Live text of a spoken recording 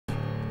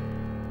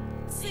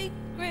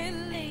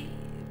secretly,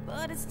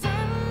 but it's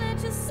time to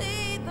let you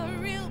see the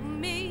real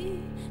me.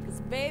 Cause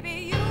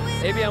baby, you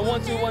Eh bien,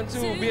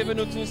 1-2-1-2,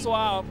 bienvenue tout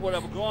soir pour le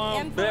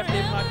grand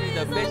birthday party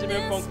de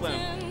Benjamin Franklin.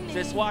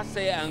 Ce soir,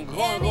 c'est un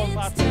grand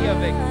party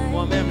avec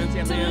moi-même, le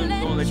Terrien,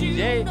 dont le DJ.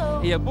 Et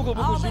il y a beaucoup de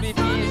jolies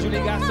filles,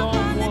 jolis garçons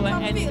pour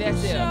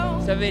l'anniversaire.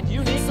 Ça va être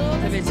unique,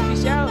 ça va être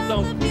spécial,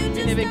 donc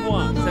venez avec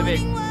moi. Ça va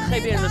être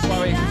très bien la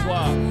soirée ce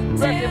soir.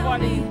 Birthday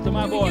party to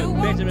my boy,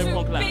 Benjamin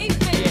Franklin. Yeah.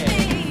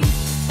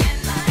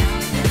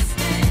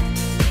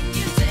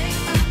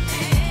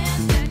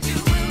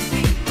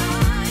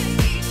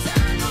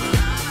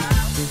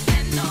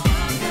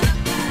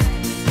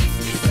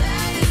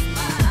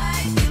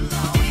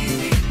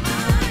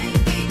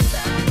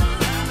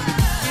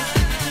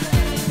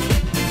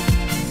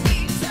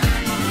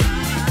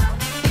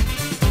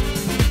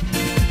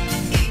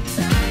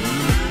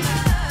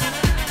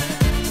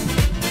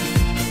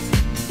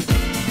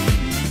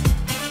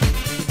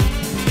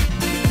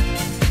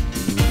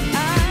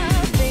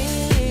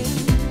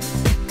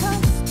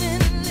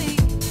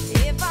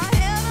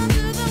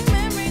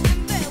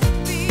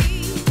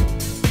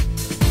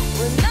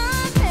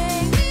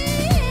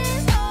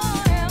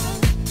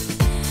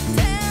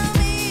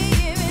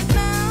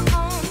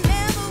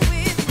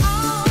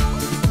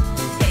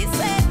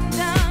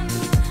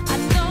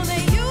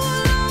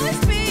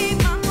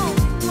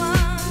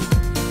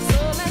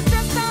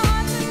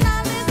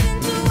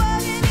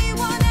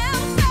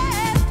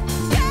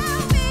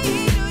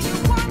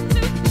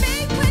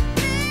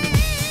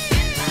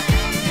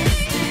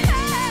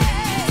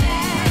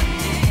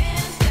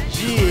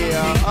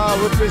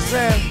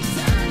 Represent.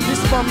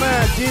 This is my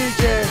man,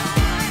 DJ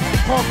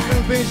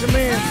Franklin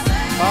Benjamin.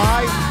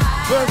 Alright,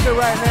 birthday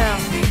right now.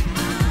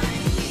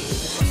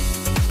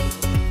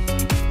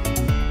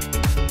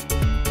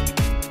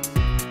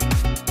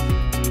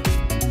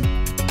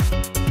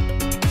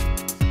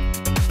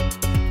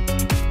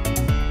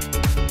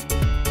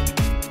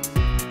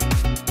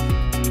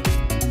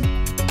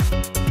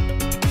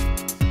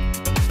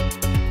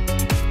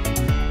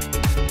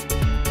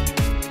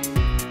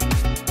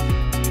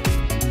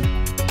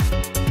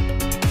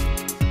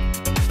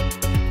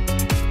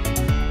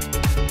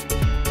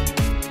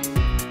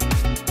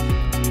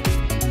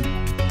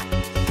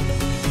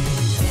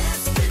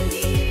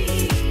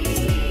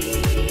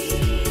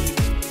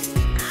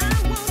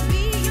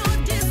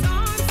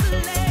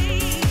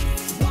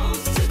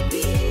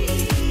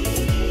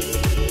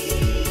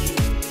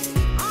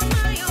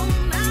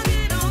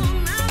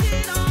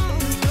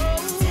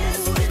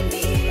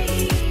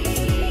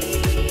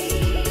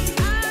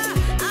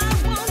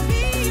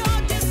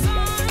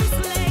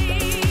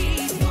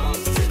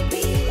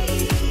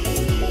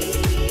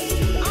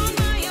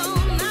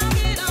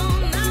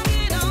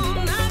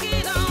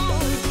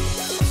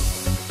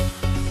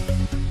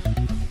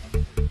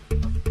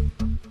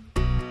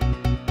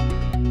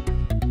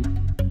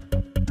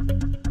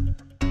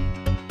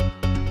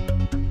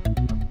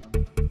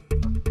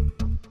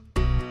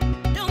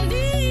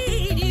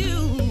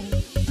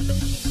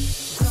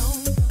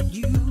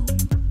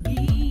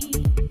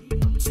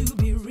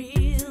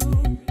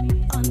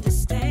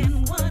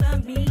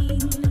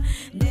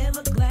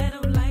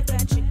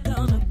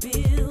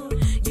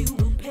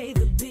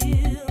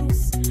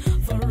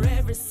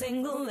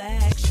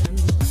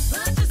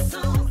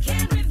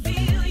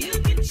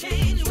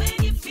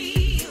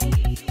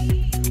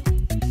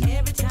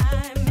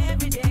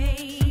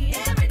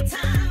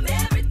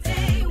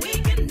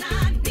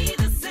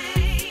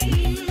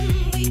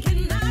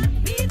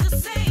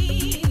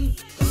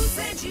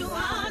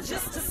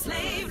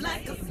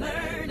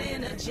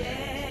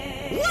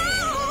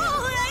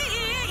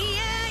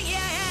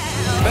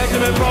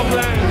 Benjamin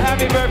Franklin,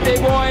 happy birthday,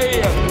 boy!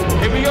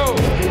 Here we go,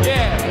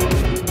 yeah!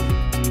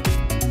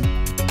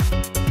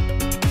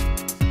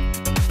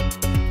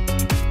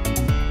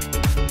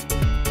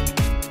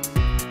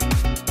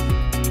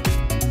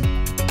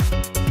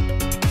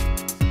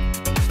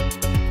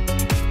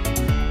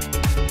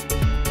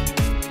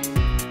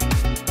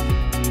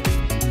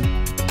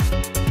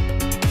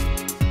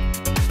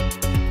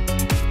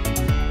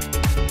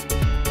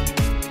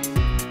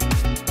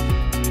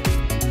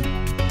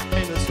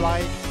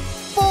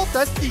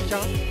 Fantastique,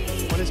 hein.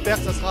 On espère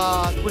que ça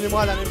sera tous les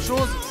mois la même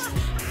chose.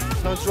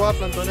 Plein de joie,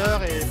 plein de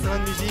bonheur et plein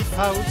de musique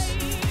house,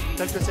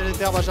 tel que c'est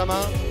l'éther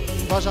Benjamin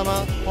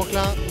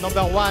Franklin,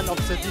 #1 of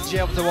the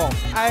DJ of the world.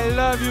 I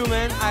love you,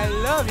 man, I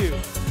love you.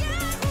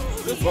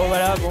 Bon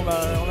voilà,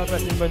 on a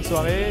passé une bonne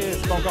soirée,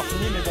 c'est pas encore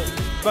fini, mais bon,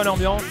 bonne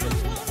ambiance,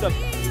 top.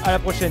 À la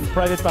prochaine,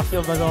 Private Party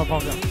of Benjamin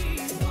Franklin.